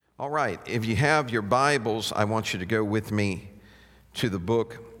All right, if you have your Bibles, I want you to go with me to the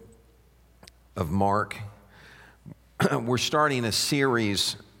book of Mark. We're starting a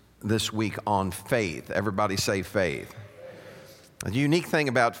series this week on faith. Everybody say faith. The unique thing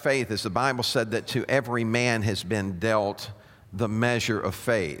about faith is the Bible said that to every man has been dealt the measure of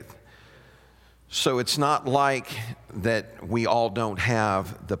faith. So it's not like that we all don't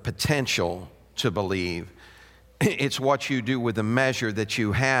have the potential to believe. It's what you do with the measure that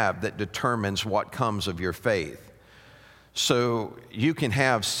you have that determines what comes of your faith. So you can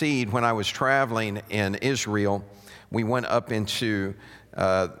have seed. When I was traveling in Israel, we went up into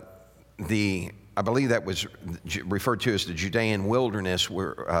I believe that was referred to as the Judean wilderness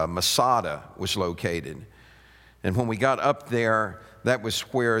where Masada was located. And when we got up there, that was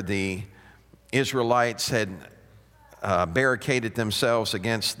where the Israelites had barricaded themselves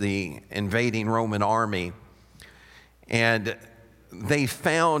against the invading Roman army. And they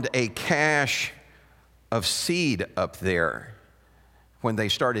found a cache of seed up there. When they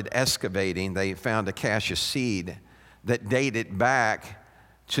started excavating, they found a cache of seed that dated back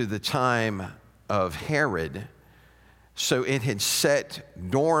to the time of Herod. So it had sat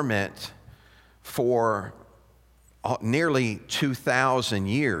dormant for nearly 2,000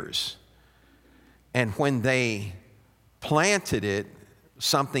 years. And when they planted it,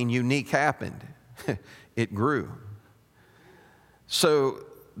 something unique happened. It grew. So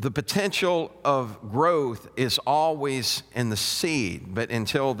the potential of growth is always in the seed, but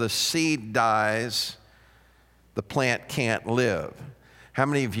until the seed dies, the plant can't live. How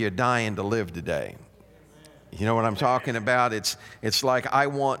many of you are dying to live today? You know what I'm talking about? It's like I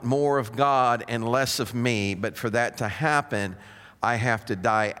want more of God and less of me, but for that to happen, I have to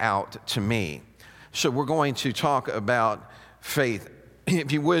die out to me. So we're going to talk about faith.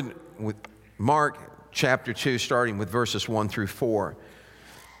 If you would, with Mark chapter 2, starting with verses 1 through 4,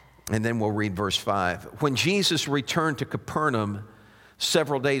 and then we'll read verse 5. When Jesus returned to Capernaum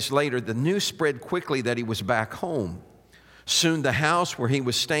several days later, the news spread quickly that he was back home. Soon the house where he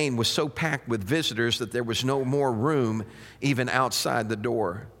was staying was so packed with visitors that there was no more room even outside the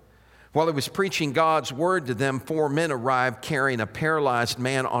door. While he was preaching God's word to them, 4 men arrived carrying a paralyzed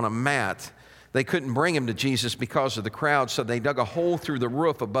man on a mat. They couldn't bring him to Jesus because of the crowd, so they dug a hole through the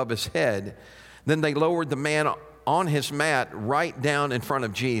roof above his head. Then they lowered the man on his mat right down in front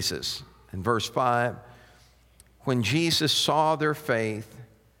of Jesus. In verse 5, when Jesus saw their faith,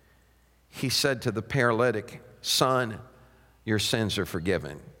 he said to the paralytic, "Son, your sins are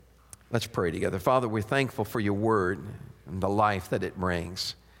forgiven." Let's pray together. Father, we're thankful for your word and the life that it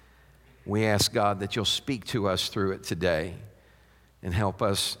brings. We ask, God, that you'll speak to us through it today and help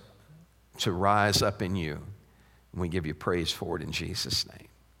us to rise up in you. And we give you praise for it in Jesus' name.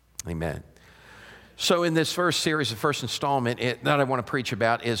 Amen. So in this first series, the first installment that I want to preach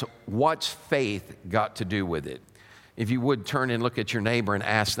about is what's faith got to do with it? If you would turn and look at your neighbor and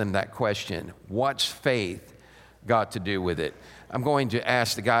ask them that question. What's faith got to do with it? I'm going to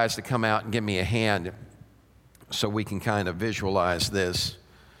ask the guys to come out and give me a hand so we can kind of visualize this.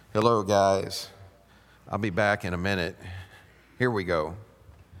 Hello, guys. I'll be back in a minute. Here we go.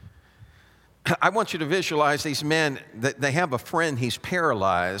 I want you to visualize these men. They have a friend, he's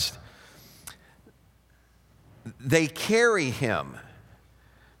paralyzed. They carry him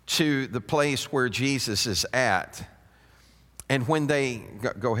to the place where Jesus is at. And when they,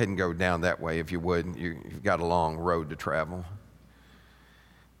 go ahead and go down that way if you would. You've got a long road to travel.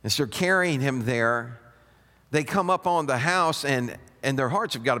 And so carrying him there, they come up on the house and their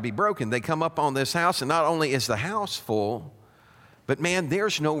hearts have got to be broken. They come up on this house and not only is the house full, but man,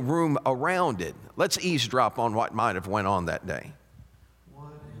 there's no room around it. Let's eavesdrop on what might have went on that day. What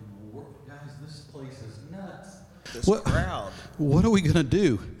in the world? Guys, this place is nuts. This crowd. What are we going to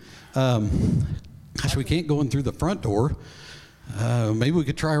do? Gosh, we can't go in through the front door. Maybe we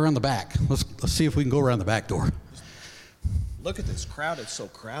could try around the back. Let's see if we can go around the back door. Look at this crowd. It's so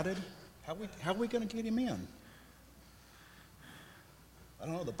crowded. How are we going to get him in? I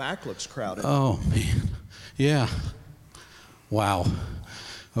don't know. The back looks crowded. Oh, man. Yeah. Wow.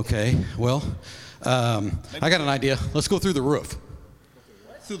 Okay. Well, I got an idea. Let's go through the roof.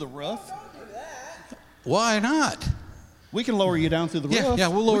 Through the roof? Why not? We can lower you down through the roof. Yeah,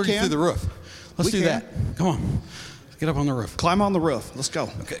 we'll lower you through the roof. Let's do that. Come on. Let's get up on the roof. Climb on the roof. Let's go.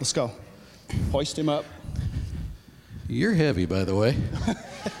 Okay. Let's go. Hoist him up. You're heavy, by the way.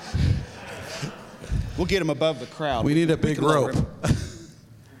 We'll get him above the crowd. We need a big rope.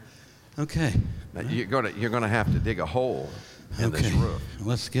 Okay. Now, you're going to have to dig a hole in this roof.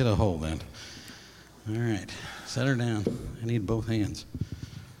 Let's get a hole then. All right. Set her down. I need both hands.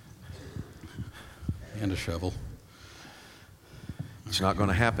 And a shovel. It's not going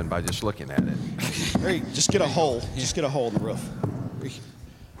to happen by just looking at it. There you, just get a hole. Just get a hole in the roof.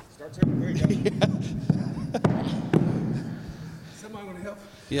 Start turning. There you go. Somebody want to help?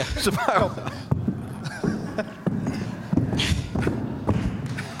 Yeah.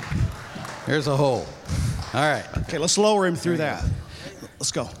 There's a hole. All right. Okay, let's lower him through that.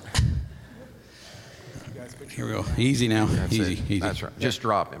 Let's go. Here we go. Easy now. That's Easy. it. Easy. That's right. Just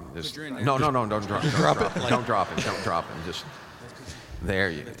drop him. Just, your hand no, don't drop. Don't drop drop it. him. Don't drop him. Don't drop him. Just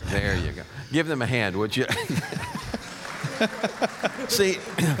there you go. Give them a hand, would you? See,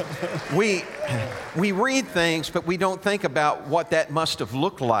 we read things, but we don't think about what that must have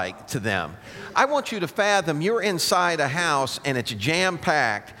looked like to them. I want you to fathom you're inside a house and it's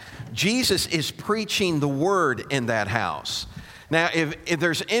jam-packed. Jesus is preaching the word in that house. Now, if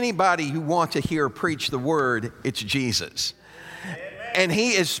there's anybody who wants to hear preach the word, it's Jesus. And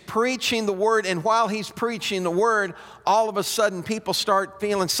he is preaching the word, and while he's preaching the word, all of a sudden people start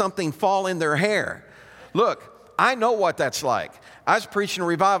feeling something fall in their hair. Look, I know what that's like. I was preaching a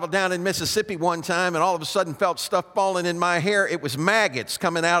revival down in Mississippi one time, and all of a sudden felt stuff falling in my hair. It was maggots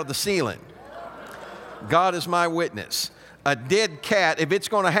coming out of the ceiling. God is my witness. A dead cat, if it's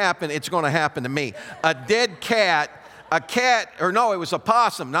going to happen, it's going to happen to me. A dead cat. It was a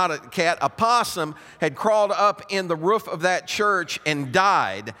possum, not a cat. A possum had crawled up in the roof of that church and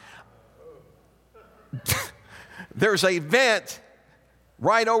died. There's a vent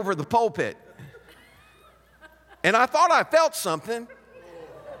right over the pulpit. And I thought I felt something.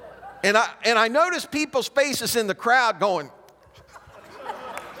 And I noticed people's faces in the crowd going.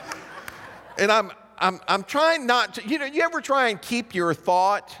 And I'm trying not to, you ever try and keep your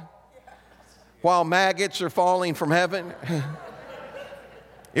thought while maggots are falling from heaven?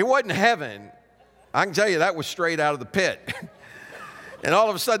 It wasn't heaven. I can tell you that was straight out of the pit. And all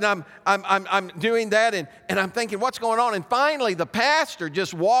of a sudden I'm doing that and I'm thinking, what's going on? And finally the pastor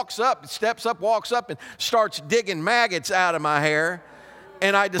just steps up, walks up and starts digging maggots out of my hair.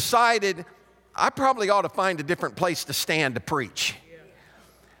 And I decided I probably ought to find a different place to stand to preach.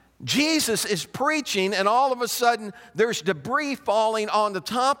 Jesus is preaching, and all of a sudden, there's debris falling on the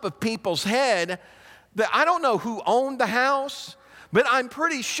top of people's head. That I don't know who owned the house, but I'm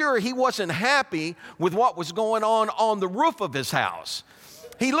pretty sure he wasn't happy with what was going on the roof of his house.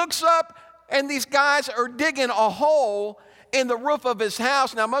 He looks up, and these guys are digging a hole in the roof of his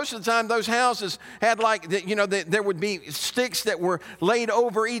house. Now, most of the time, those houses had there would be sticks that were laid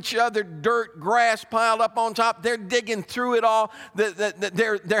over each other, dirt, grass piled up on top. They're digging through it all.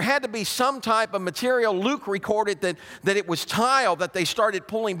 There had to be some type of material. Luke recorded that it was tile, that they started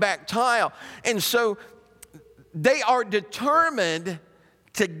pulling back tile. And so they are determined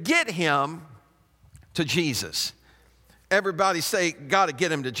to get him to Jesus. Everybody say, got to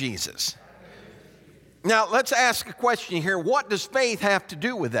get him to Jesus. Now, let's ask a question here. What does faith have to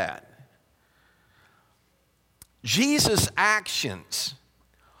do with that? Jesus' actions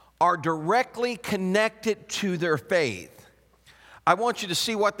are directly connected to their faith. I want you to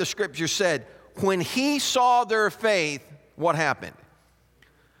see what the scripture said. When he saw their faith, what happened?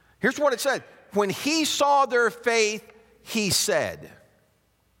 Here's what it said. When he saw their faith, he said.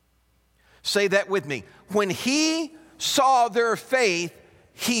 Say that with me. When he saw their faith,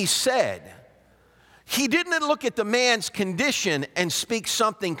 he said. He didn't look at the man's condition and speak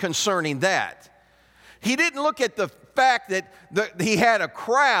something concerning that. He didn't look at the fact that he had a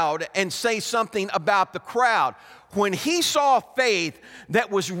crowd and say something about the crowd. When he saw faith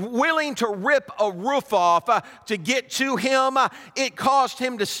that was willing to rip a roof off to get to him, it caused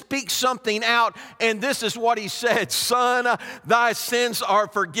him to speak something out. And this is what he said: "Son, thy sins are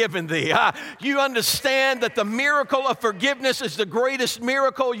forgiven thee." You understand that the miracle of forgiveness is the greatest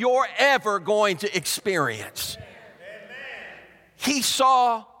miracle you're ever going to experience. Amen. He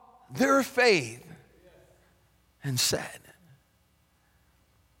saw their faith and said.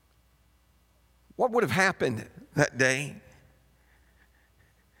 What would have happened that day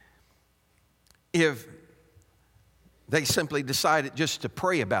if they simply decided just to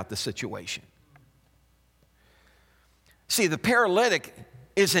pray about the situation? See, the paralytic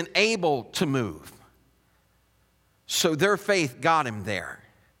isn't able to move, so their faith got him there.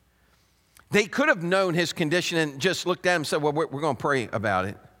 They could have known his condition and just looked at him and said, well, we're going to pray about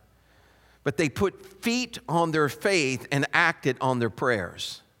it. But they put feet on their faith and acted on their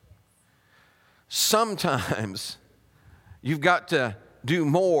prayers. Sometimes you've got to do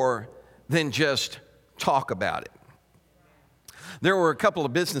more than just talk about it. There were a couple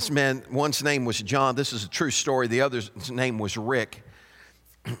of businessmen. One's name was John. This is a true story. The other's name was Rick.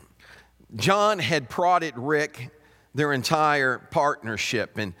 John had prodded Rick their entire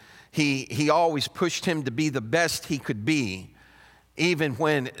partnership, and he always pushed him to be the best he could be. Even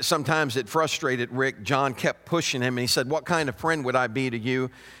when sometimes it frustrated Rick, John kept pushing him, and he said, what kind of friend would I be to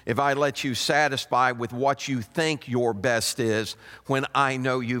you if I let you satisfy with what you think your best is when I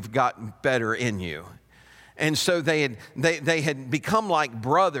know you've gotten better in you? And so they had become like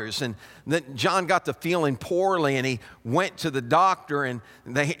brothers, and then John got to feeling poorly, and he went to the doctor, and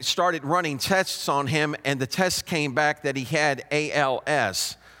they started running tests on him, and the test came back that he had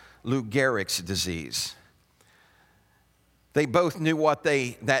ALS, Lou Gehrig's disease. They both knew what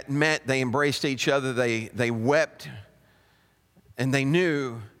that meant. They embraced each other. They wept. And they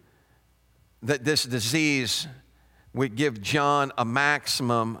knew that this disease would give John a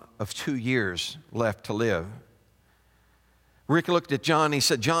maximum of 2 years left to live. Rick looked at John. He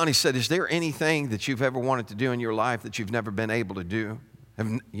said, John, he said, is there anything that you've ever wanted to do in your life that you've never been able to do?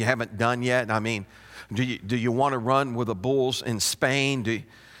 You haven't done yet? I mean, do you want to run with the bulls in Spain? Do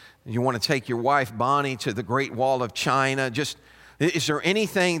you want to take your wife, Bonnie, to the Great Wall of China? Is there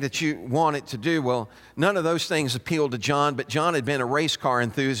anything that you wanted to do? Well, none of those things appealed to John, but John had been a race car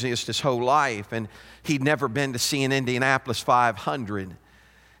enthusiast his whole life, and he'd never been to see an Indianapolis 500.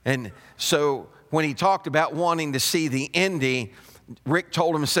 And so when he talked about wanting to see the Indy, Rick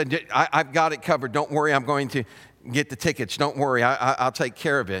told him and said, I've got it covered. Don't worry, I'm going to get the tickets. Don't worry, I'll take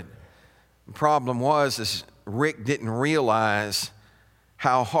care of it. The problem was Rick didn't realize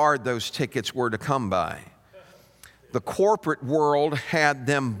how hard those tickets were to come by. The corporate world had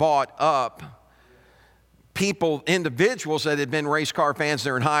them bought up. Individuals that had been race car fans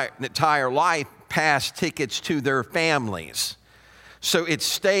their entire life passed tickets to their families. So it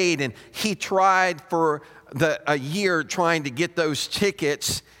stayed, and he tried for a year trying to get those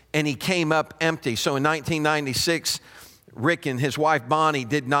tickets, and he came up empty. So in 1996, Rick and his wife Bonnie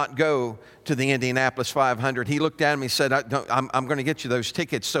did not go to the Indianapolis 500. He looked at him, he said, I'm going to get you those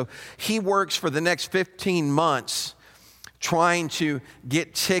tickets. So he works for the next 15 months trying to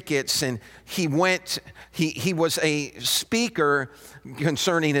get tickets, and he was a speaker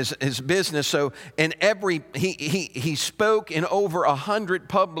concerning his business. So he spoke in over 100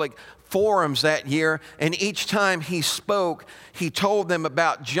 public forums that year, and each time he spoke, he told them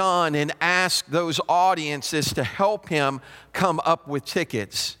about John and asked those audiences to help him come up with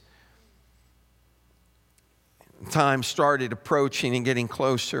tickets. Time started approaching and getting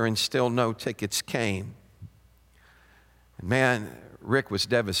closer, and still no tickets came. And man, Rick was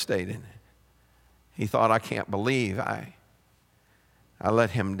devastated. He thought, I can't believe I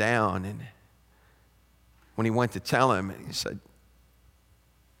let him down. And when he went to tell him, he said,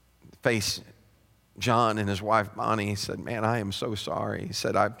 face John and his wife Bonnie, he said, man, I am so sorry. He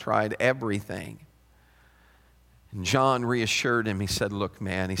said, I've tried everything. And John reassured him. He said, look,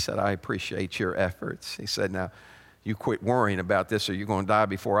 man, he said, I appreciate your efforts. He said, now, you quit worrying about this or you're going to die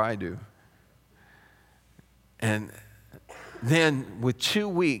before I do. And then with 2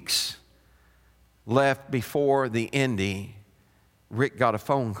 weeks left before the Indy, Rick got a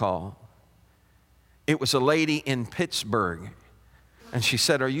phone call. It was a lady in Pittsburgh. And she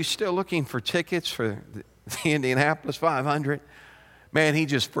said, are you still looking for tickets for the Indianapolis 500? Man, he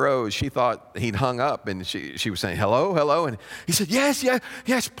just froze. She thought he'd hung up, and she was saying, hello, hello. And he said,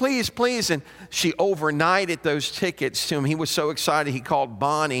 yes, please, please. And she overnighted those tickets to him. He was so excited, he called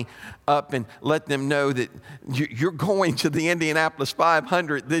Bonnie up and let them know that you're going to the Indianapolis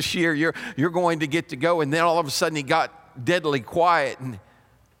 500 this year. You're going to get to go. And then all of a sudden, he got deadly quiet. And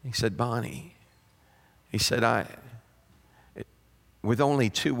he said, Bonnie, he said, with only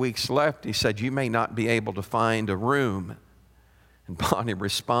 2 weeks left, he said, you may not be able to find a room. And Bonnie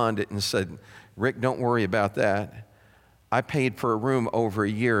responded and said, Rick, don't worry about that. I paid for a room over a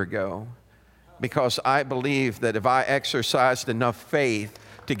year ago because I believe that if I exercised enough faith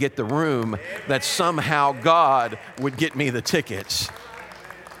to get the room, that somehow God would get me the tickets.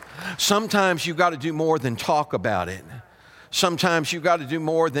 Sometimes you've got to do more than talk about it. Sometimes you've got to do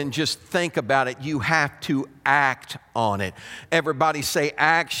more than just think about it. You have to act on it. Everybody say,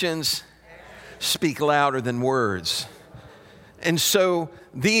 actions speak louder than words. And so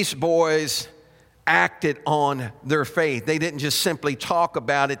these boys acted on their faith. They didn't just simply talk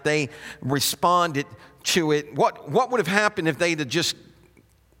about it. They responded to it. What would have happened if they'd have just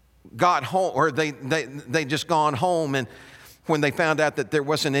got home, or they just gone home, and when they found out that there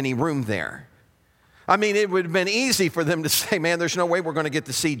wasn't any room there? I mean, it would have been easy for them to say, man, there's no way we're going to get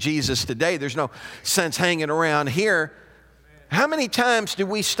to see Jesus today. There's no sense hanging around here. How many times do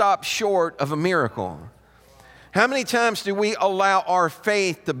we stop short of a miracle? How many times do we allow our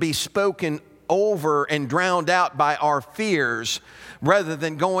faith to be spoken over and drowned out by our fears rather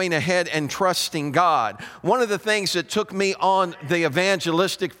than going ahead and trusting God. One of the things that took me on the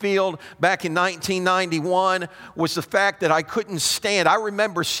evangelistic field back in 1991 was the fact that I couldn't stand. I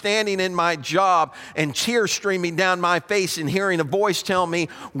remember standing in my job and tears streaming down my face and hearing a voice tell me,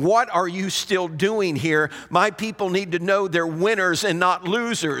 "What are you still doing here? My people need to know they're winners and not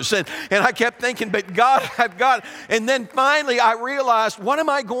losers." And I kept thinking, but God, I've got. And then finally I realized, what am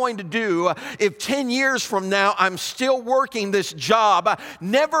I going to do if 10 years from now I'm still working this job,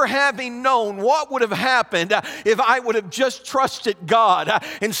 never having known what would have happened if I would have just trusted God?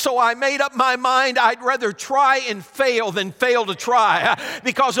 And so I made up my mind I'd rather try and fail than fail to try,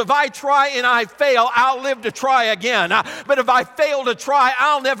 because if I try and I fail, I'll live to try again. But if I fail to try,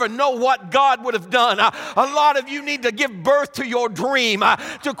 I'll never know what God would have done. A lot of you need to give birth to your dream,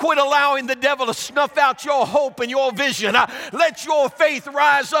 to quit allowing the devil to snuff out your hope and your vision. Let your faith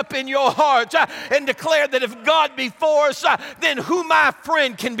rise up in your heart and declare that if God be for us, then who, my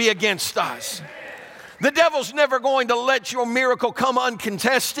friend, can be against us? The devil's never going to let your miracle come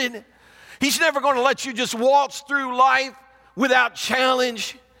uncontested. He's never going to let you just waltz through life without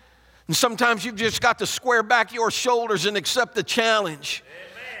challenge. And sometimes you've just got to square back your shoulders and accept the challenge.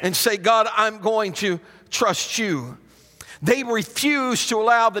 And say, "God, I'm going to trust you." They refuse to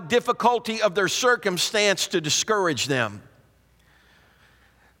allow the difficulty of their circumstance to discourage them.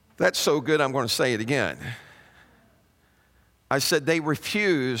 That's so good, I'm going to say it again. I said they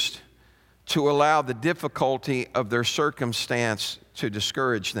refused to allow the difficulty of their circumstance to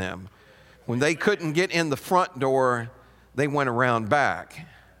discourage them. When they couldn't get in the front door, they went around back.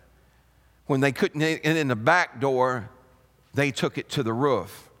 When they couldn't get in the back door, they took it to the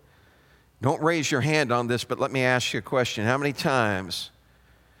roof. Don't raise your hand on this, but let me ask you a question. How many times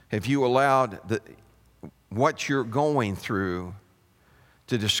have you allowed what you're going through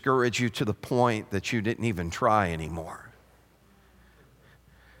to discourage you to the point that you didn't even try anymore?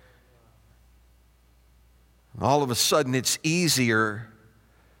 All of a sudden, it's easier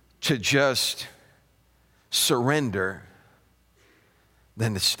to just surrender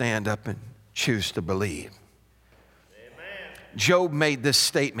than to stand up and choose to believe. Amen. Job made this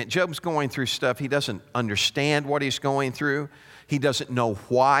statement. Job's going through stuff. He doesn't understand what he's going through. He doesn't know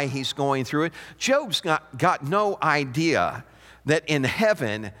why he's going through it. Job's got no idea that in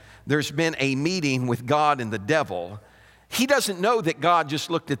heaven there's been a meeting with God and the devil. He doesn't know that God just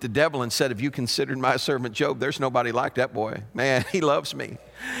looked at the devil and said, "Have you considered my servant Job? There's nobody like that boy. Man, he loves me.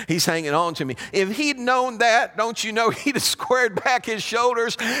 He's hanging on to me." If he'd known that, don't you know, he'd have squared back his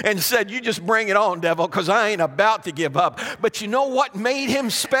shoulders and said, "You just bring it on, devil, because I ain't about to give up." But you know what made him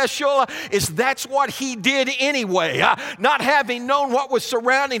special is that's what he did anyway. Not having known what was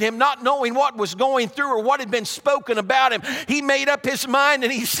surrounding him, not knowing what was going through or what had been spoken about him, he made up his mind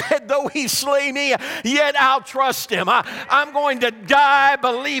and he said, "Though he slay me, yet I'll trust him. I'm going to die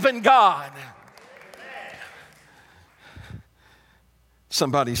believing God."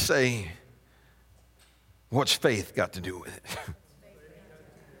 Somebody say, "What's faith got to do with it?"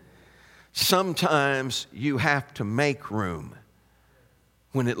 Sometimes you have to make room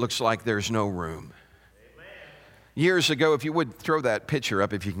when it looks like there's no room. Years ago, if you would throw that picture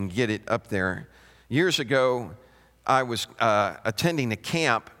up, if you can get it up there. Years ago, I was attending a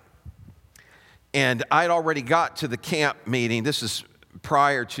camp, and I'd already got to the camp meeting. This is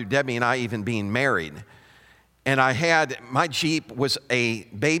prior to Debbie and I even being married. And my Jeep was a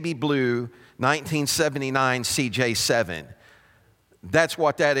baby blue 1979 CJ7. That's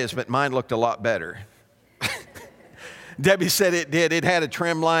what that is, but mine looked a lot better. Debbie said it did. It had a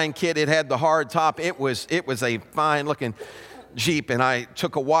trim line kit. It had the hard top. It was a fine looking Jeep, and I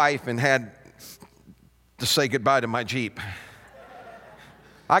took a wife and had to say goodbye to my Jeep.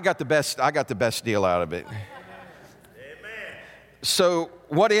 I got the best deal out of it. Amen. So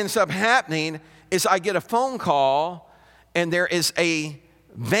what ends up happening is I get a phone call, and there is a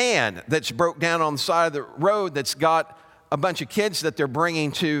van that's broke down on the side of the road that's got a bunch of kids that they're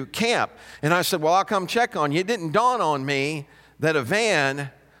bringing to camp. And I said, "Well, I'll come check on you." It didn't dawn on me that a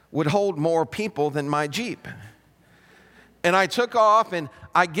van would hold more people than my Jeep. And I took off, and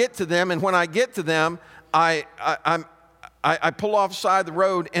I get to them, and when I get to them, I pull off the side of the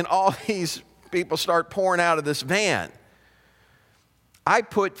road, and all these people start pouring out of this van. I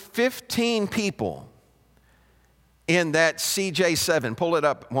put 15 people in that CJ7. Pull it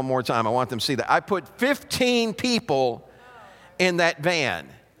up one more time. I want them to see that. I put 15 people in that van.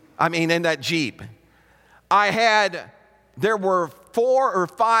 In that Jeep. There were 4 or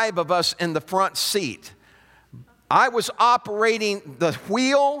 5 of us in the front seat. I was operating the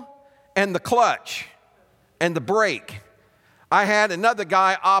wheel and the clutch and the brake. I had another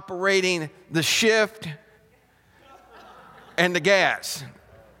guy operating the shift and the gas.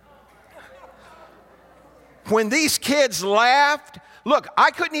 When these kids laughed, look,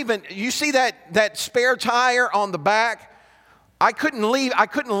 I couldn't even, you see that spare tire on the back? I couldn't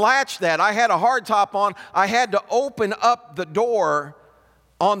latch that. I had a hard top on. I had to open up the door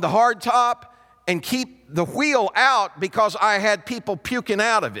on the hard top and keep the wheel out because I had people puking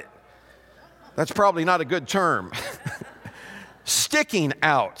out of it. That's probably not a good term. Sticking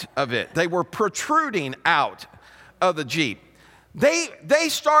out of it. They were protruding out of the Jeep. They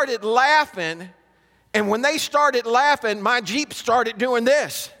started laughing, and when they started laughing, my Jeep started doing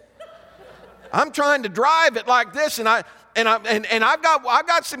this. I'm trying to drive it like this, and I've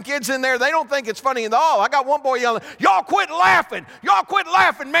got some kids in there. They don't think it's funny at all. I got one boy yelling, "Y'all quit laughing! Y'all quit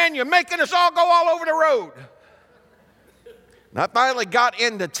laughing, man! You're making us all go all over the road." And I finally got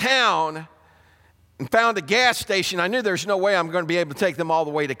into town and found a gas station. I knew there's no way I'm going to be able to take them all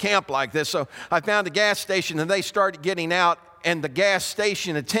the way to camp like this. So I found a gas station, and they started getting out, and the gas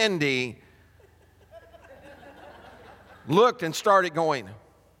station attendee looked and started going.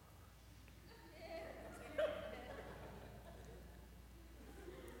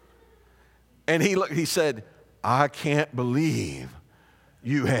 And he said, "I can't believe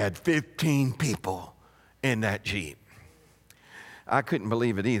you had 15 people in that Jeep." I couldn't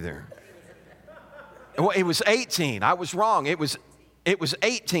believe it either. Well, it was 18. I was wrong. It was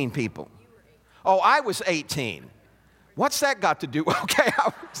 18 people. Oh, I was 18. What's that got to do? Okay,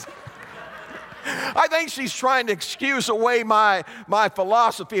 I think she's trying to excuse away my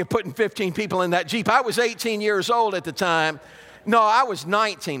philosophy of putting 15 people in that Jeep. I was 18 years old at the time. No, I was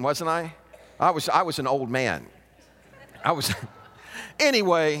 19, wasn't I? I was an old man.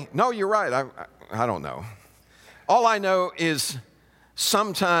 Anyway, no, you're right. I don't know. All I know is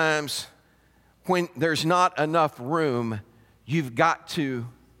sometimes when there's not enough room, you've got to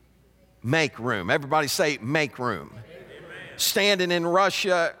make room. Everybody say, make room. Amen. Standing in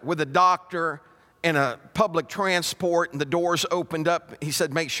Russia with a doctor in a public transport and the doors opened up, he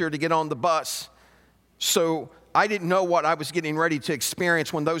said, make sure to get on the bus. So I didn't know what I was getting ready to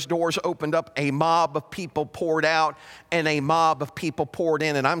experience when those doors opened up. A mob of people poured out and a mob of people poured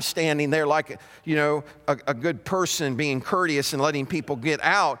in. And I'm standing there like, a good person being courteous and letting people get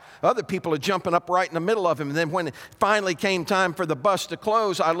out. Other people are jumping up right in the middle of him. And then when it finally came time for the bus to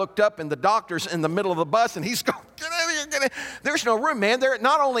close, I looked up and the doctor's in the middle of the bus and he's going, "Get out of here, get in." There's no room, man. There,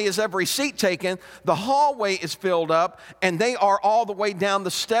 not only is every seat taken, the hallway is filled up and they are all the way down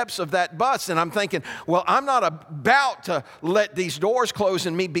the steps of that bus. And I'm thinking, well, I'm not about to let these doors close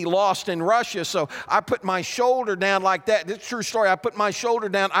and me be lost in Russia. So I put my shoulder down like that. This is a true story. I put my shoulder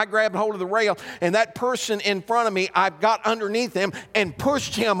down. I grabbed hold of the rail, and that person in front of me, I got underneath him and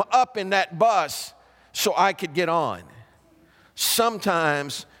pushed him up in that bus so I could get on.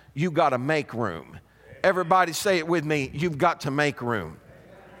 Sometimes you got to make room. Everybody say it with me. You've got to make room.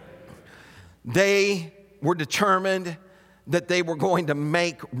 They were determined that they were going to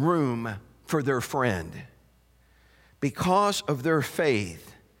make room for their friend. Because of their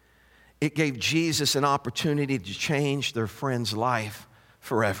faith, it gave Jesus an opportunity to change their friend's life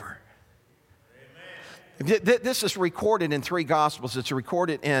forever. Amen. This is recorded in 3 Gospels. It's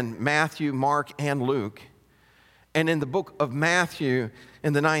recorded in Matthew, Mark, and Luke. And in the book of Matthew,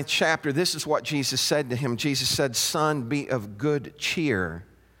 in the 9th chapter, this is what Jesus said to him. Jesus said, "Son, be of good cheer.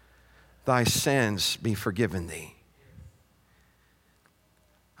 Thy sins be forgiven thee."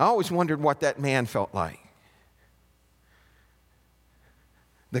 I always wondered what that man felt like,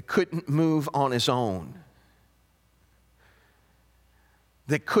 that couldn't move on his own,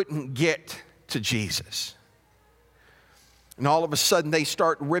 that couldn't get to Jesus. And all of a sudden they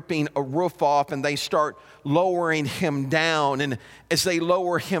start ripping a roof off and they start lowering him down. And as they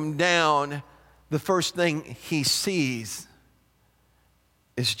lower him down, the first thing he sees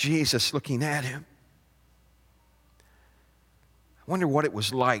is Jesus looking at him. I wonder what it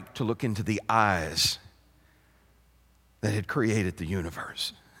was like to look into the eyes that had created the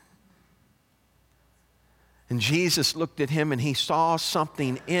universe. And Jesus looked at him and he saw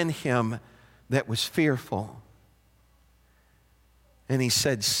something in him that was fearful. And he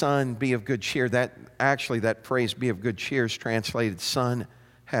said, "Son, be of good cheer." That phrase, "be of good cheer," is translated, "Son,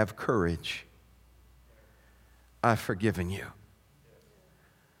 have courage. I've forgiven you."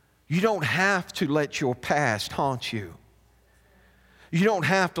 You don't have to let your past haunt you. You don't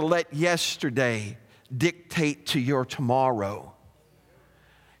have to let yesterday dictate to your tomorrow.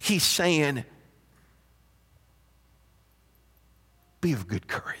 He's saying, be of good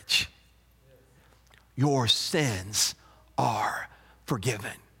courage. Your sins are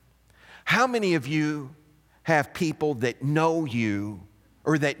forgiven. How many of you have people that know you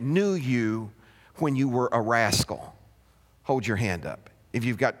or that knew you when you were a rascal? Hold your hand up. If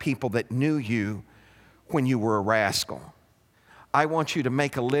you've got people that knew you when you were a rascal, I want you to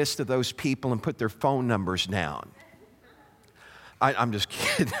make a list of those people and put their phone numbers down. I'm just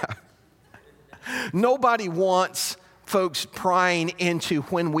kidding. Nobody wants folks prying into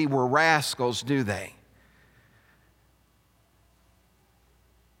when we were rascals, do they?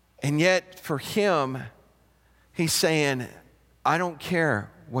 And yet, for him, he's saying, I don't care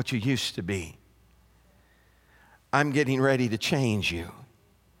what you used to be. I'm getting ready to change you.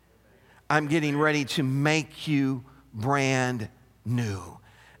 I'm getting ready to make you brand new.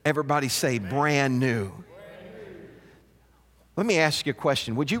 Everybody say brand new. Let me ask you a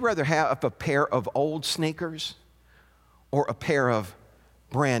question. Would you rather have a pair of old sneakers or a pair of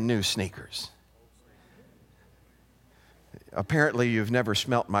brand new sneakers? Apparently, you've never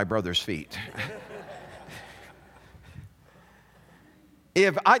smelt my brother's feet.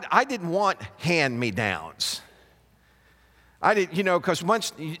 If I didn't want hand-me-downs. I did, because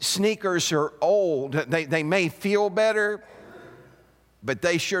once sneakers are old, they may feel better, but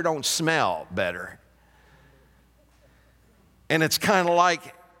they sure don't smell better. And it's kind of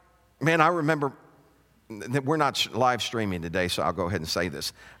like, man, I remember that we're not live streaming today, so I'll go ahead and say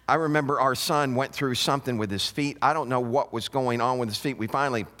this. I remember our son went through something with his feet. I don't know what was going on with his feet. We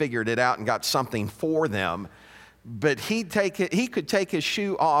finally figured it out and got something for them. But he could take his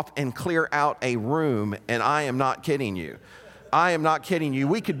shoe off and clear out a room, and I am not kidding you. I am not kidding you.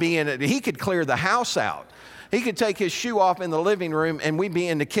 We could be in it. He could clear the house out. He could take his shoe off in the living room, and we'd be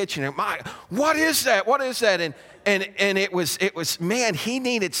in the kitchen. And what is that? What is that? And it was, man, he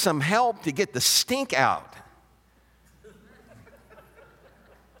needed some help to get the stink out.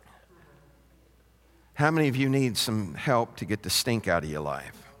 How many of you need some help to get the stink out of your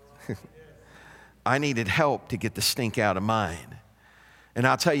life? I needed help to get the stink out of mine. And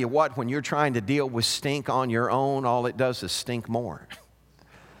I'll tell you what, when you're trying to deal with stink on your own, all it does is stink more.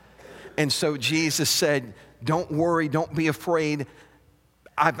 And so Jesus said, don't worry, don't be afraid.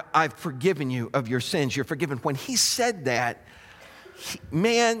 I've forgiven you of your sins. You're forgiven. When he said that,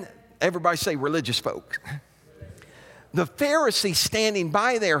 man, everybody say religious folk. The Pharisees standing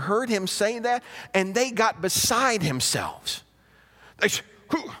by there heard him say that, and they got beside themselves. They said,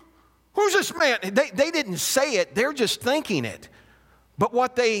 who's this man? They didn't say it. They're just thinking it. But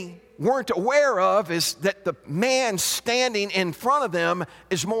what they weren't aware of is that the man standing in front of them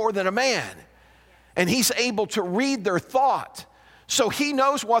is more than a man. And he's able to read their thought. So he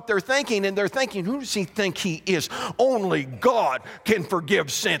knows what they're thinking, and they're thinking, who does he think he is? Only God can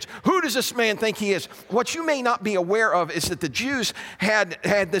forgive sins. Who does this man think he is? What you may not be aware of is that the Jews had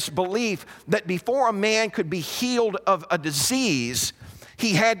this belief that before a man could be healed of a disease,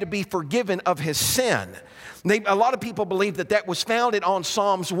 he had to be forgiven of his sin. A lot of people believe that was founded on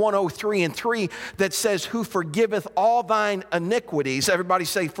Psalms 103:3 that says, who forgiveth all thine iniquities, everybody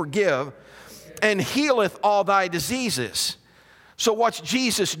say forgive, and healeth all thy diseases. So what's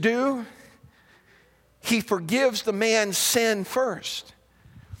Jesus do? He forgives the man's sin first.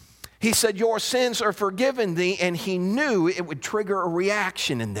 He said, your sins are forgiven thee, and he knew it would trigger a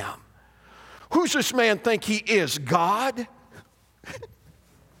reaction in them. Who's this man think he is, God?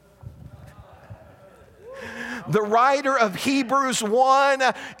 The writer of Hebrews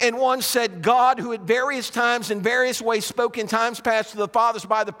 1:1 said, God, who at various times in various ways spoke in times past to the fathers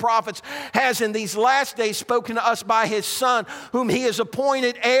by the prophets, has in these last days spoken to us by his Son, whom he has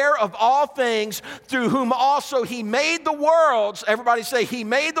appointed heir of all things, through whom also he made the worlds. Everybody say, he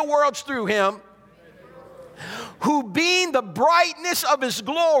made the worlds through him. Who being the brightness of his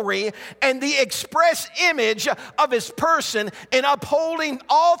glory and the express image of his person, and upholding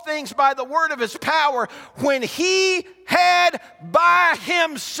all things by the word of his power, when he had by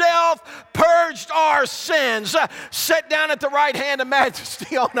himself purged our sins, sat down at the right hand of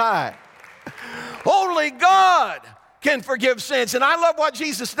majesty on high. Only God can forgive sins. And I love what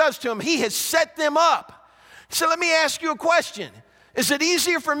Jesus does to him. He has set them up. So let me ask you a question. Is it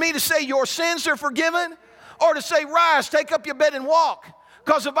easier for me to say your sins are forgiven, or to say, rise, take up your bed and walk?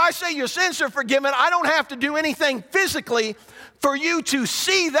 Because if I say your sins are forgiven, I don't have to do anything physically for you to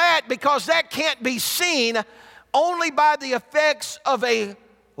see that, because that can't be seen only by the effects of a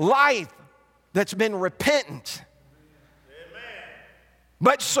life that's been repentant. Amen.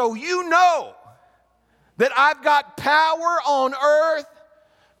 But so you know that I've got power on earth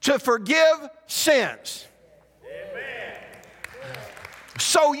to forgive sins. Amen.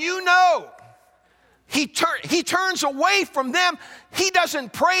 So you know. He turns away from them. He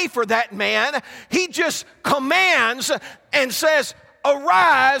doesn't pray for that man. He just commands and says,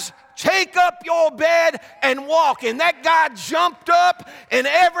 arise, take up your bed and walk. And that guy jumped up, and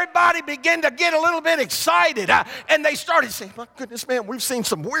everybody began to get a little bit excited. And they started saying, my goodness, man, we've seen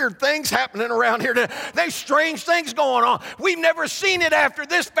some weird things happening around here today. There's strange things going on. We've never seen it after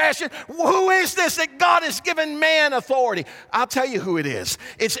this fashion. Who is this that God has given man authority? I'll tell you who it is.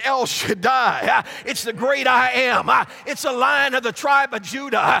 It's El Shaddai. It's the great I am. It's the Lion of the tribe of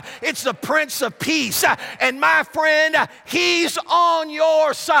Judah. It's the Prince of Peace. And my friend, he's on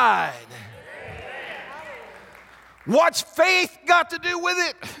your side. What's faith got to do with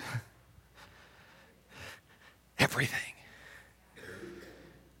it? Everything.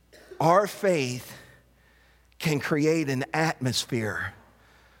 Our faith can create an atmosphere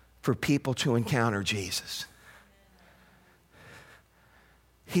for people to encounter Jesus.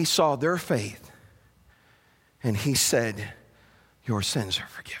 He saw their faith, and he said, your sins are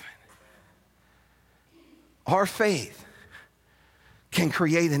forgiven. Our faith can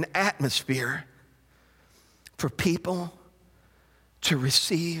create an atmosphere for people to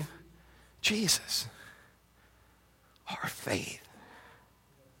receive Jesus. Our faith.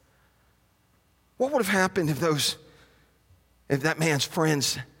 What would have happened if that man's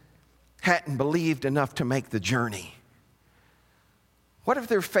friends hadn't believed enough to make the journey? What if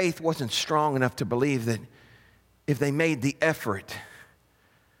their faith wasn't strong enough to believe that if they made the effort,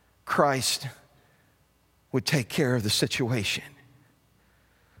 Christ would take care of the situation?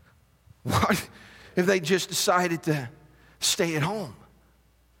 What if they just decided to stay at home?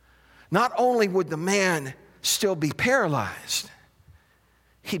 Not only would the man still be paralyzed,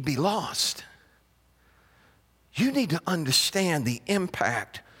 he'd be lost. You need to understand the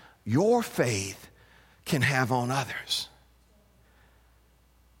impact your faith can have on others.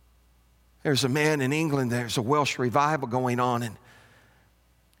 There's a man in England, there's a Welsh revival going on, and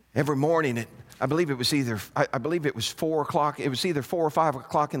every morning I believe it was 4 o'clock, it was either 4 or 5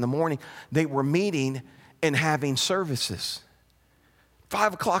 o'clock in the morning, they were meeting and having services.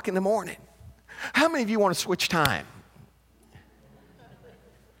 5 o'clock in the morning. How many of you want to switch time?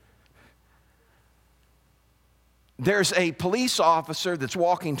 There's a police officer that's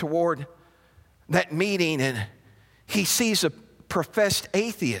walking toward that meeting, and he sees a professed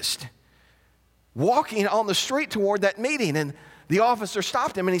atheist walking on the street toward that meeting, and the officer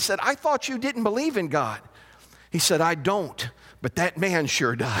stopped him and he said, I thought you didn't believe in God. He said, I don't, but that man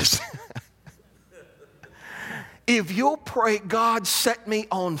sure does. If you'll pray, God, set me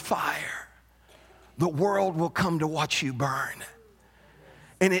on fire, the world will come to watch you burn.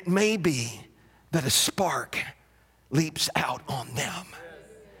 And it may be that a spark leaps out on them.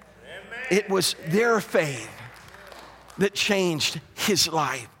 It was their faith that changed his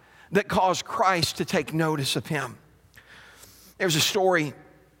life, that caused Christ to take notice of him. There's a story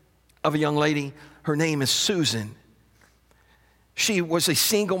of a young lady. Her name is Susan. She was a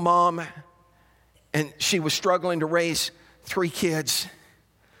single mom, and she was struggling to raise 3 kids.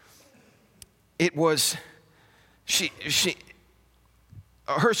 It was,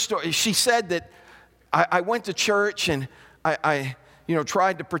 her story, she said that I went to church and I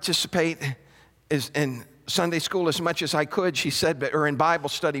tried to participate in Sunday school as much as I could, she said, or in Bible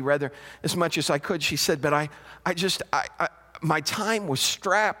study rather, as much as I could, she said, but my time was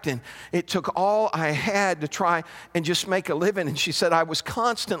strapped and it took all I had to try and just make a living. And she said, I was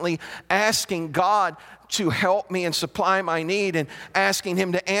constantly asking God to help me and supply my need and asking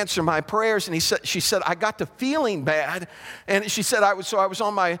him to answer my prayers. And she said, I got to feeling bad. And she said, I was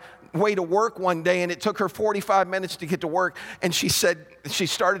on my way to work one day, and it took her 45 minutes to get to work. And she said, she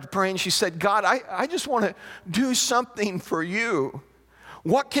started praying. She said, God, I just want to do something for you.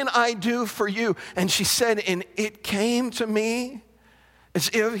 What can I do for you? And she said, and it came to me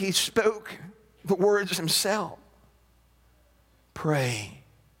as if he spoke the words himself. Pray.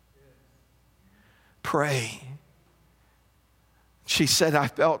 Pray. She said, I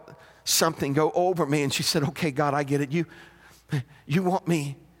felt something go over me. And she said, okay, God, I get it. You want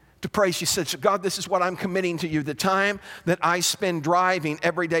me to pray. She said, so God, this is what I'm committing to you. The time that I spend driving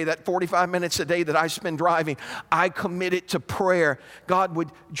every day, that 45 minutes a day that I spend driving, I commit it to prayer. God,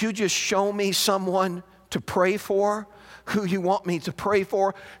 would you just show me someone to pray for, who you want me to pray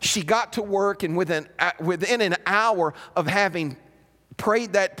for? She got to work, and within an hour of having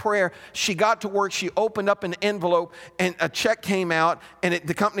prayed that prayer, she got to work, she opened up an envelope, and a check came out, and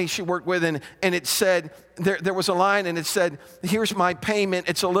the company she worked with, and it said, there was a line, and it said, here's my payment,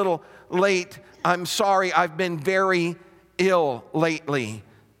 it's a little late, I'm sorry, I've been very ill lately,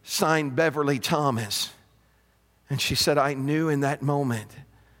 signed Beverly Thomas. And she said, I knew in that moment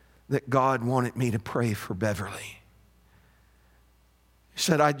that God wanted me to pray for Beverly. She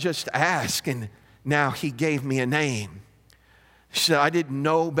said, I just asked, and now he gave me a name. She said, I didn't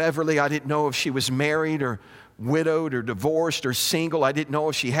know Beverly. I didn't know if she was married or widowed or divorced or single. I didn't know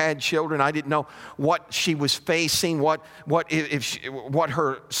if she had children. I didn't know what she was facing, what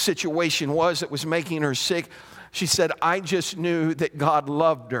her situation was that was making her sick. She said, I just knew that God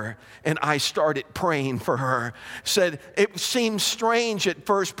loved her, and I started praying for her. Said, it seemed strange at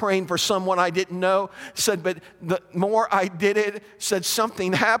first praying for someone I didn't know. Said, but the more I did it, said,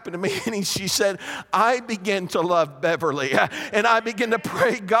 something happened to me. And she said, I began to love Beverly, and I began to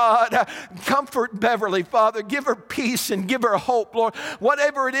pray, God, comfort Beverly, Father. Give her peace and give her hope, Lord.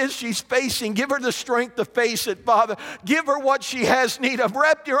 Whatever it is she's facing, give her the strength to face it, Father. Give her what she has need of.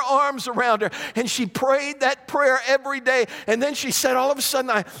 Wrap your arms around her. And she prayed that prayer every day. And then she said, all of a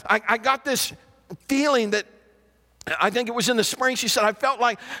sudden, I got this feeling that, I think it was in the spring, she said, I felt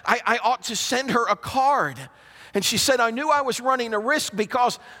like I ought to send her a card. And she said, I knew I was running a risk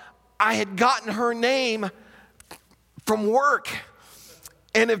because I had gotten her name from work.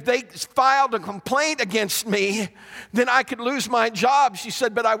 And if they filed a complaint against me, then I could lose my job. She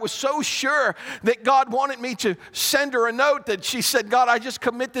said, but I was so sure that God wanted me to send her a note that she said, God, I just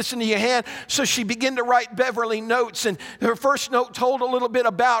commit this into your hand. So she began to write Beverly notes. And her first note told a little bit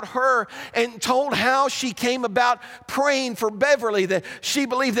about her and told how she came about praying for Beverly, that she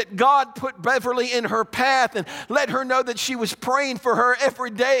believed that God put Beverly in her path and let her know that she was praying for her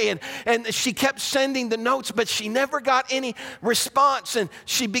every day. And she kept sending the notes, but she never got any response. And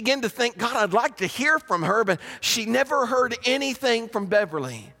she began to think, God, I'd like to hear from her, but she never heard anything from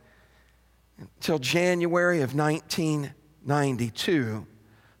Beverly until January of 1992,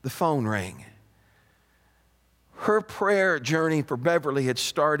 the phone rang. Her prayer journey for Beverly had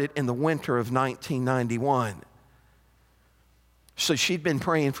started in the winter of 1991. So she'd been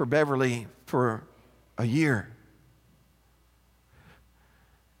praying for Beverly for a year.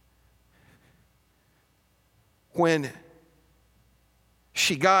 When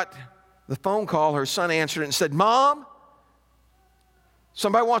she got the phone call, her son answered it and said, Mom,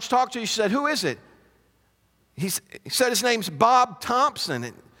 somebody wants to talk to you. She said, who is it? He said his name's Bob Thompson.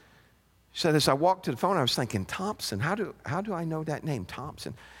 And she said, as I walked to the phone, I was thinking, Thompson, how do I know that name,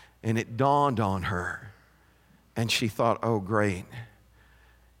 Thompson? And it dawned on her. And she thought, oh, great.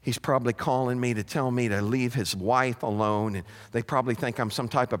 He's probably calling me to tell me to leave his wife alone. And they probably think I'm some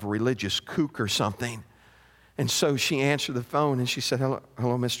type of religious kook or something. And so she answered the phone and she said, hello,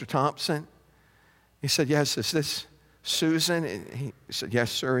 Mr. Thompson? He said, yes, is this Susan? And he said, yes,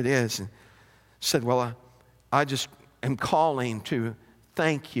 sir, it is. And said, well, I just am calling to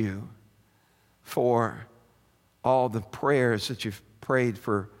thank you for all the prayers that you've prayed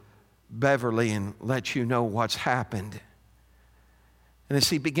for Beverly and let you know what's happened. And as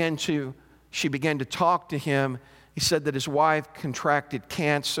she began to talk to him, he said that his wife contracted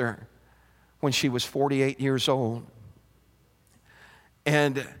cancer when she was 48 years old.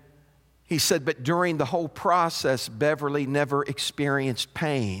 And he said, but during the whole process, Beverly never experienced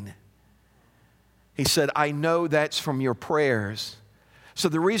pain. He said, I know that's from your prayers. So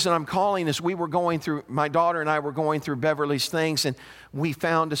the reason I'm calling is my daughter and I were going through Beverly's things, and we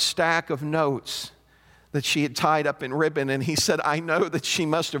found a stack of notes that she had tied up in ribbon. And he said, I know that she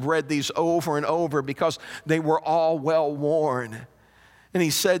must have read these over and over because they were all well worn. And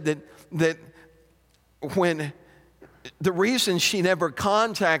he said that when the reason she never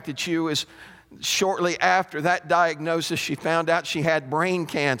contacted you is shortly after that diagnosis, she found out she had brain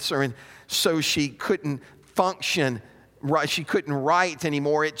cancer, and so she couldn't function right. She couldn't write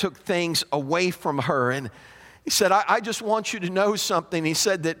anymore. It took things away from her. And he said, I just want you to know something. He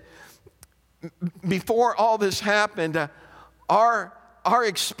said that before all this happened, our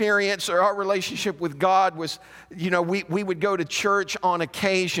experience or our relationship with God was, we would go to church on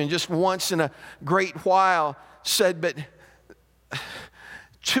occasion, just once in a great while. Said, but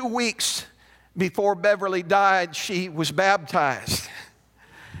 2 weeks before Beverly died, she was baptized.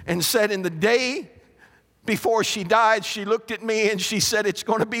 And said, in the day before she died, she looked at me and she said, it's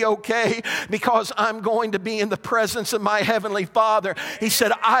going to be okay because I'm going to be in the presence of my Heavenly Father. He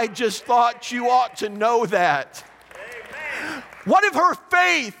said, I just thought you ought to know that. Amen. What if her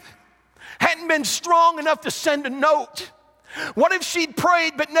faith hadn't been strong enough to send a note? What if she'd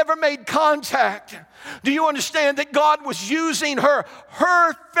prayed but never made contact? Do you understand that God was using her?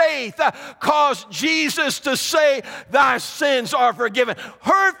 Her faith caused Jesus to say, thy sins are forgiven.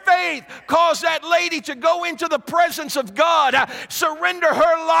 Her faith caused that lady to go into the presence of God, surrender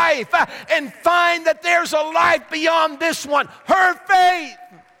her life, and find that there's a life beyond this one. Her faith.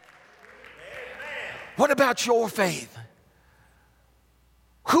 Amen. What about your faith?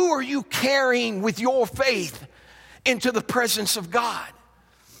 Who are you carrying with your faith into the presence of God?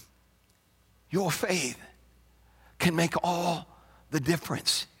 Your faith can make all the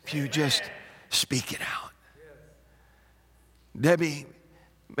difference if you just speak it out. Debbie,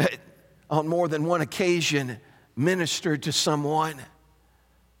 on more than one occasion, ministered to someone.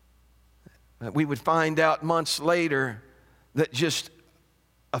 We would find out months later that just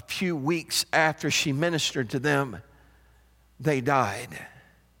a few weeks after she ministered to them, they died.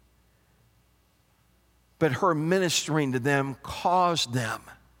 But her ministering to them caused them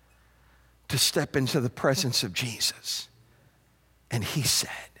to step into the presence of Jesus. And he said,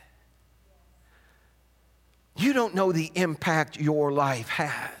 you don't know the impact your life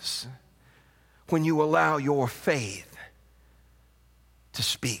has when you allow your faith to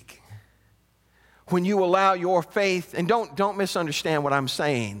speak. When you allow your faith, and don't misunderstand what I'm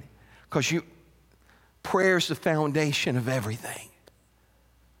saying, because prayer is the foundation of everything.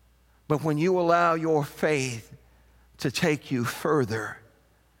 But when you allow your faith to take you further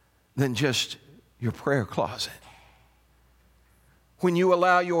than just your prayer closet, when you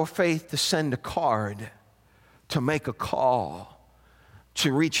allow your faith to send a card, to make a call,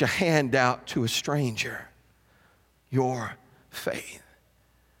 to reach a hand out to a stranger, your faith.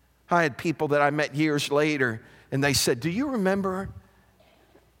 I had people that I met years later, and they said, do you remember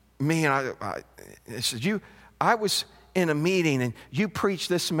me? And I said, I was in a meeting, and you preached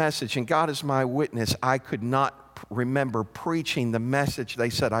this message, and God is my witness, I could not remember preaching the message they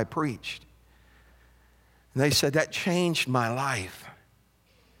said I preached. And they said, that changed my life.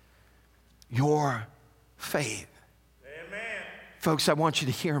 Your faith. Amen. Folks, I want you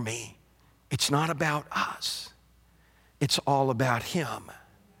to hear me. It's not about us. It's all about him.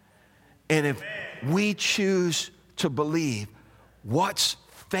 And if we choose to believe, what's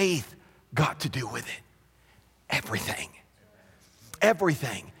faith got to do with it? Everything.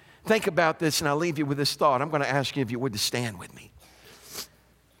 Everything. Think about this, and I'll leave you with this thought. I'm going to ask you if you would to stand with me.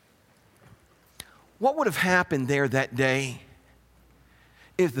 What would have happened there that day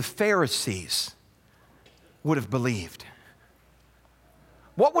if the Pharisees would have believed?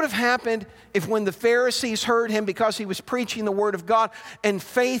 What would have happened if when the Pharisees heard him because he was preaching the word of God, and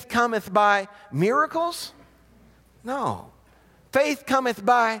faith cometh by miracles? No. Faith cometh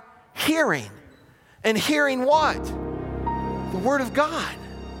by hearing. And hearing what? The word of God.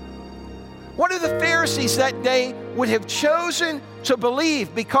 What if the Pharisees that day would have chosen to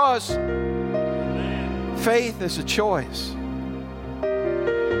believe? Because faith is a choice.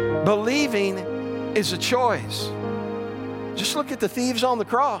 Believing is a choice. Just look at the thieves on the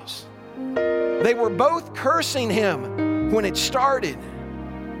cross. They were both cursing him when it started.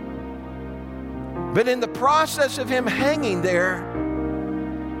 But in the process of him hanging there,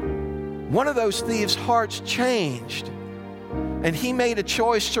 one of those thieves' hearts changed. And he made a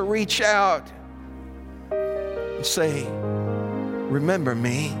choice to reach out and say, remember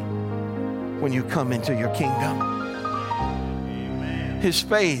me when you come into your kingdom. Amen. His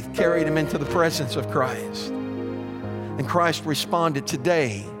faith carried him into the presence of Christ. And Christ responded,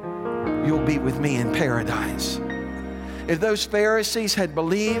 today you'll be with me in paradise. If those Pharisees had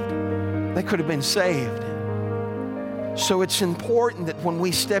believed, they could have been saved. So it's important that when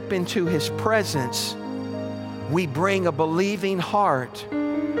we step into his presence, we bring a believing heart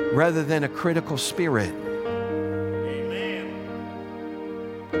rather than a critical spirit. Amen.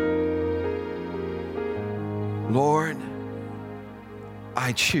 Lord,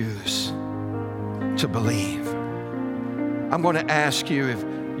 I choose to believe. I'm going to ask you, if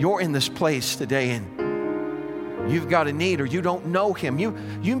you're in this place today and you've got a need or you don't know him,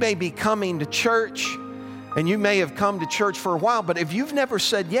 you may be coming to church and you may have come to church for a while, but if you've never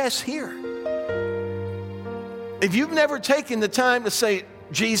said yes here, if you've never taken the time to say,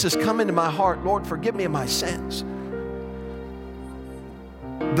 Jesus, come into my heart, Lord, forgive me of my sins,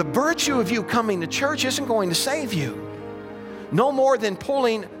 the virtue of you coming to church isn't going to save you. No more than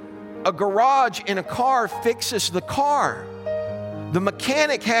pulling a garage in a car fixes the car. The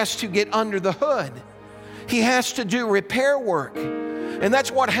mechanic has to get under the hood. He has to do repair work. And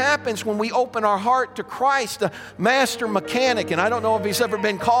that's what happens when we open our heart to Christ, the master mechanic. And I don't know if he's ever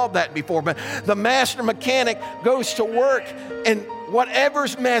been called that before, but the master mechanic goes to work, and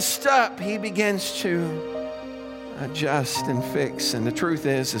whatever's messed up, he begins to adjust and fix. And the truth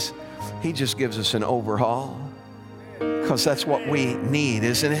is he just gives us an overhaul, because that's what we need,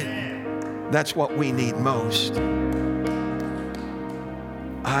 isn't it? That's what we need most.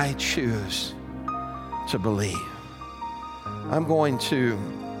 I choose to believe. I'm going to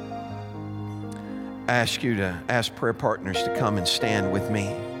ask you to ask prayer partners to come and stand with me.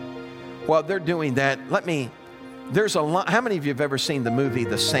 While they're doing that, there's a lot. How many of you have ever seen the movie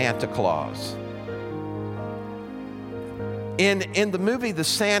The Santa Claus? In the movie The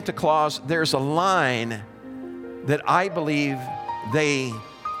Santa Claus, there's a line that I believe they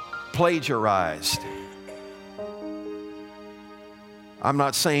plagiarized. I'm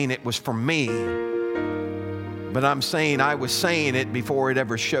not saying it was from me, but I'm saying I was saying it before it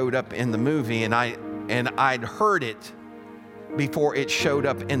ever showed up in the movie, and I'd heard it before it showed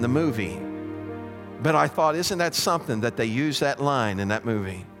up in the movie. But I thought, isn't that something that they use that line in that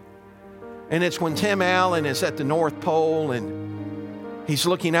movie? And it's when Tim Allen is at the North Pole and he's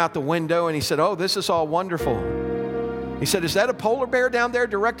looking out the window and he said, oh, this is all wonderful. He said, is that a polar bear down there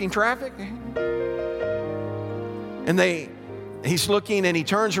directing traffic? And he's looking and he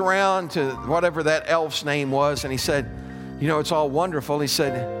turns around to whatever that elf's name was and he said, you know, it's all wonderful. He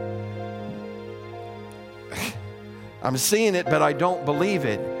said, I'm seeing it, but I don't believe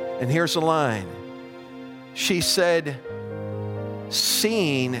it. And here's the line. She said,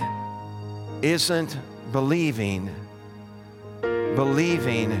 seeing isn't believing.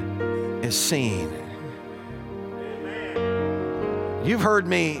 Believing is seeing. You've heard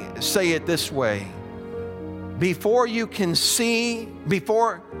me say it this way. Before you can see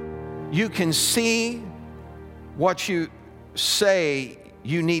what you say,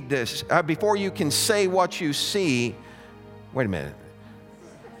 you need this. Before you can say what you see, wait a minute.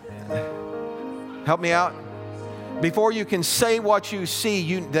 Help me out. Before you can say what you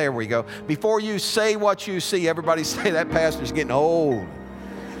see, there we go. Before you say what you see, everybody say that pastor's getting old.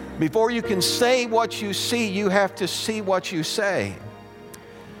 Before you can say what you see, you have to see what you say.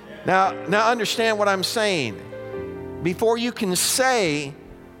 Now understand what I'm saying. Before you can say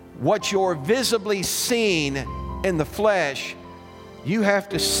what you're visibly seeing in the flesh, you have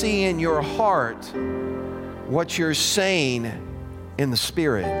to see in your heart what you're saying in the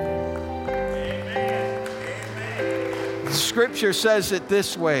spirit. Scripture says it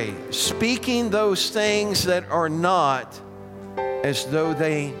this way, speaking those things that are not as though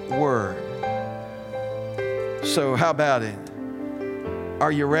they were. So how about it?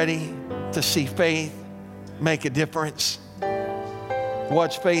 Are you ready to see faith make a difference?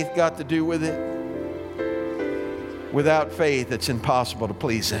 What's faith got to do with it? Without faith, it's impossible to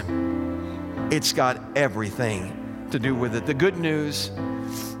please Him. It's got everything to do with it. The good news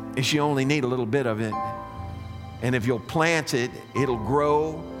is you only need a little bit of it. And if you'll plant it, it'll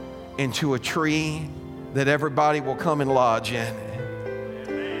grow into a tree that everybody will come and lodge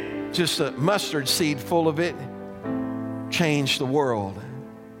in. Just a mustard seed full of it changed the world.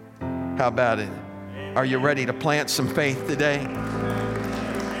 How about it? Are you ready to plant some faith today?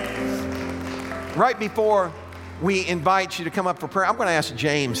 Right before we invite you to come up for prayer, I'm going to ask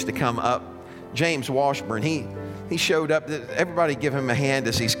James to come up. James Washburn, he showed up. Everybody give him a hand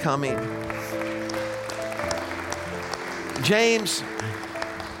as he's coming. James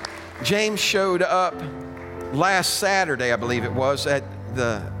showed up last Saturday, I believe it was, at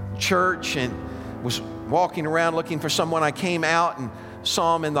the church and was walking around looking for someone. I came out and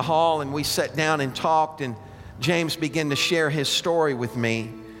saw him in the hall and we sat down and talked, and James began to share his story with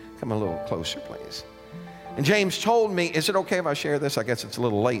me. Come a little closer, please. And James told me, is it okay if I share this? I guess it's a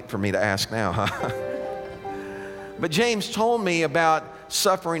little late for me to ask now, huh? But James told me about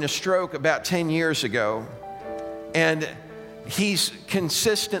suffering a stroke about 10 years ago, and he's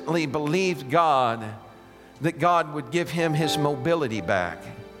consistently believed God, that God would give him his mobility back.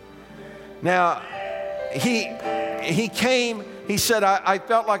 Now, he came, he said, I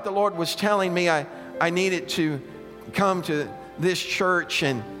felt like the Lord was telling me I needed to come to this church,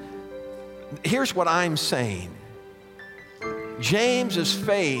 and here's what I'm saying. James's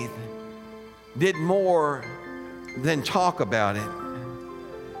faith did more than talk about it.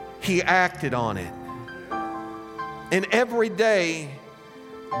 He acted on it. And every day,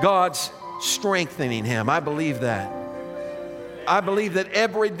 God's strengthening him. I believe that. I believe that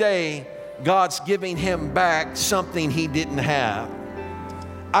every day, God's giving him back something he didn't have.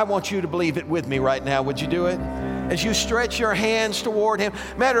 I want you to believe it with me right now. Would you do it? As you stretch your hands toward him.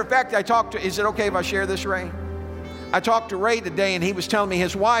 Matter of fact, is it okay if I share this, Ray? I talked to Ray today, and he was telling me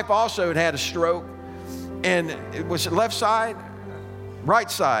his wife also had a stroke. And it was left side?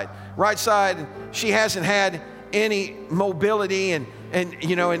 Right side. Right side, she hasn't had any mobility and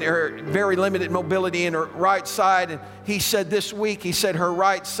you know, in her very limited mobility in her right side. And he said this week, he said her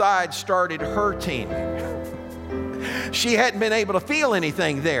right side started hurting. She hadn't been able to feel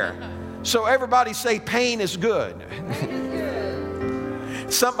anything there. So everybody say pain is good.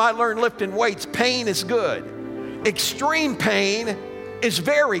 Something I learned lifting weights, pain is good. Extreme pain is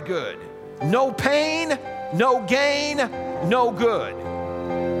very good. No pain, no gain, no good.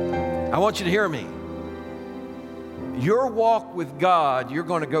 I want you to hear me. Your walk with God, you're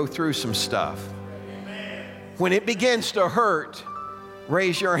going to go through some stuff. When it begins to hurt,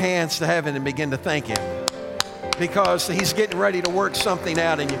 raise your hands to heaven and begin to thank Him. because he's getting ready to work something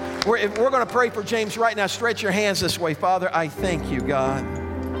out in you. We're going to pray for James right now. Stretch your hands this way. Father, I thank you, God,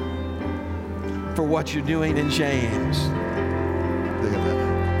 for what you're doing in James.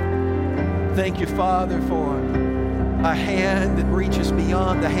 Thank you, Father, for a hand that reaches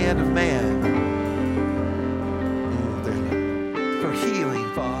beyond the hand of man. For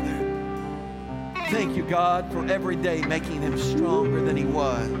healing, Father. Thank you, God, for every day making him stronger than he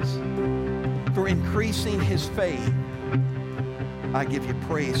was. For increasing his faith. I give you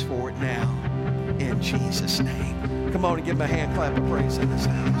praise for it now. In Jesus' name. Come on and give him a hand clap of praise in this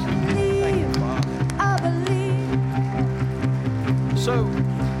house. Thank you, Father. I believe. So,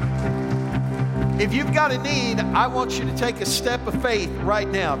 if you've got a need, I want you to take a step of faith right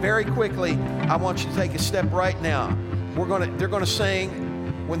now. Very quickly, I want you to take a step right now. They're gonna sing.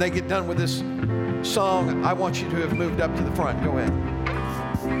 When they get done with this song, I want you to have moved up to the front. Go ahead.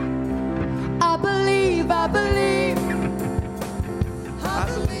 I believe, I believe. I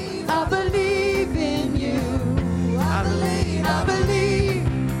believe. I believe in you. I believe, I believe.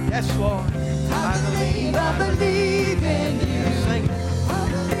 Yes, Lord. I believe, I believe in you. Sing. I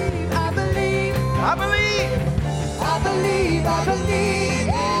believe, I believe. I believe. I believe, I believe in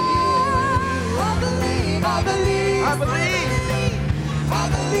you. I believe, I believe. I believe. I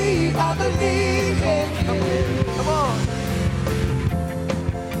believe, I believe in you. Come on.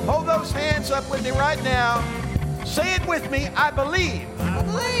 Hold those hands up with me right now. Say it with me. I believe. I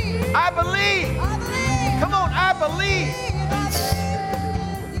believe. I believe. I believe. Come on, I believe.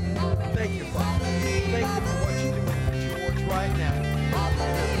 Thank you, Father. Thank you for what you're doing in George right now. I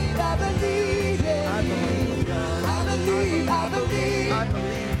believe, I believe in I believe, God. I believe, I believe. I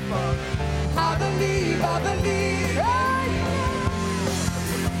believe, Father. I believe, I believe.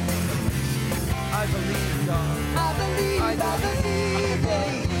 I believe, God. I believe, I believe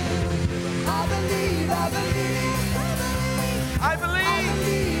in you. I believe, I believe. I I believe.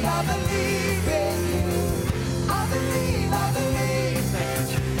 believe, I believe in you. I believe, I believe. Thank you,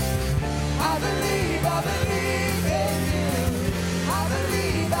 Jesus. I believe, I believe in you. I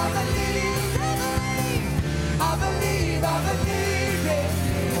believe, I believe. I believe, I believe in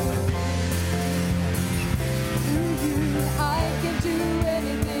you. Through you, I can do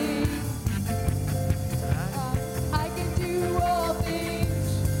anything. I can do all things.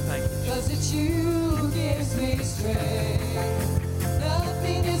 Thank you. 'Cause it's you who gives me strength.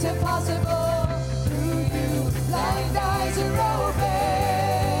 Nothing is impossible through you. Blind eyes are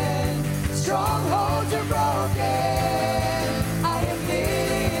open. Strongholds are broken. I am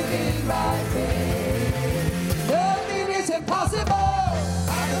living by faith. Nothing is impossible. I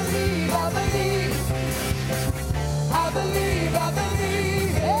believe, I believe. I believe, I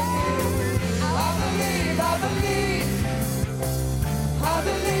believe. I believe, I believe. I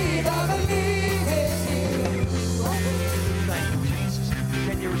believe, I believe in you. Thank you, Jesus.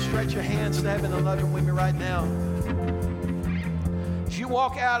 Can you stretch your hands to heaven and love him with me right now? As you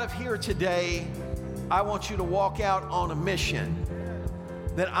walk out of here today, I want you to walk out on a mission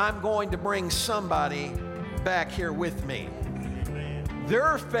that I'm going to bring somebody back here with me.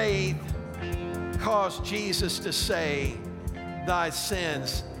 Their faith caused Jesus to say, thy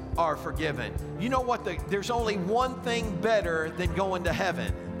sins are forgiven. You know what? There's only one thing better than going to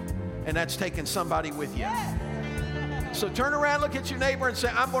heaven, and that's taking somebody with you. So turn around, look at your neighbor and say,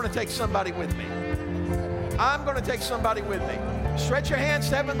 I'm going to take somebody with me. I'm going to take somebody with me. Stretch your hands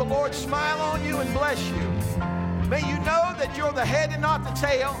to heaven. The Lord smile on you and bless you. May you know that you're the head and not the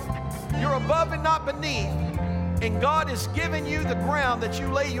tail. You're above and not beneath. And God has given you the ground that you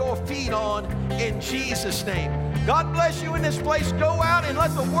lay your feet on in Jesus' name. God bless you in this place. Go out and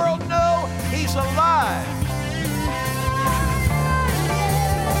let the world know He's alive.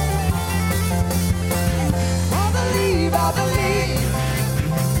 I believe, I believe.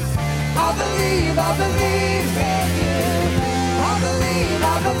 I believe, I believe in you. I believe,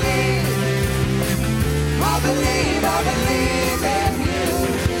 I believe. I believe, I believe in you.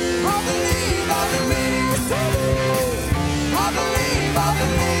 I believe, I believe. I believe, I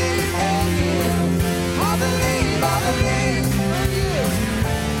believe in you. I believe, I believe in you.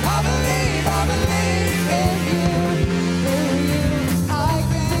 I believe, I believe in you. Through you, I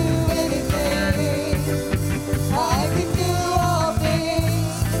can do anything. I can do all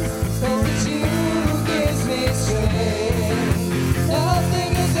things. 'Cause it's you who gives me strength.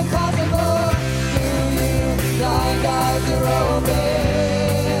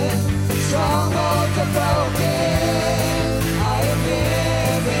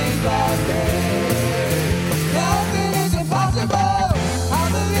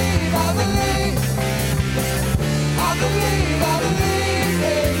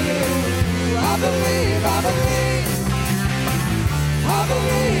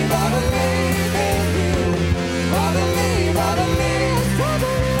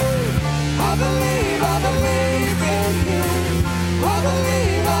 believe in you. I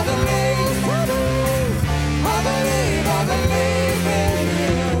believe, I believe.